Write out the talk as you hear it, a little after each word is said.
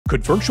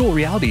Could virtual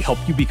reality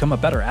help you become a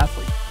better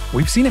athlete?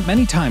 We've seen it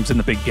many times in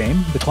the big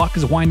game. The clock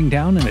is winding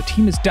down and a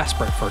team is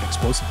desperate for an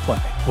explosive play.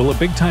 Will a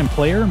big-time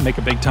player make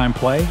a big-time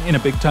play in a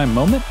big-time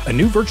moment? A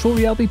new virtual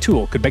reality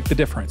tool could make the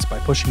difference by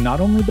pushing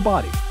not only the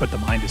body, but the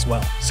mind as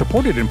well.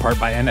 Supported in part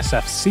by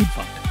NSF's Seed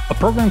Fund, a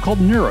program called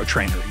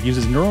NeuroTrainer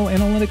uses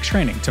neuroanalytic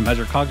training to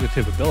measure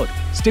cognitive ability,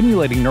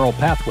 stimulating neural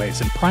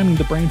pathways and priming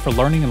the brain for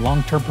learning and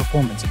long-term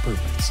performance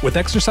improvements. With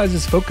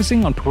exercises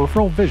focusing on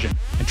peripheral vision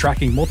and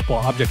tracking multiple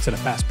objects at a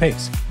fast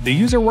pace, the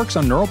user works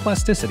on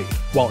neuroplasticity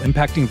while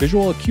impacting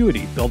visual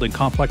acuity, building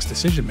complex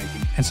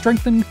decision-making, and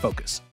strengthening focus.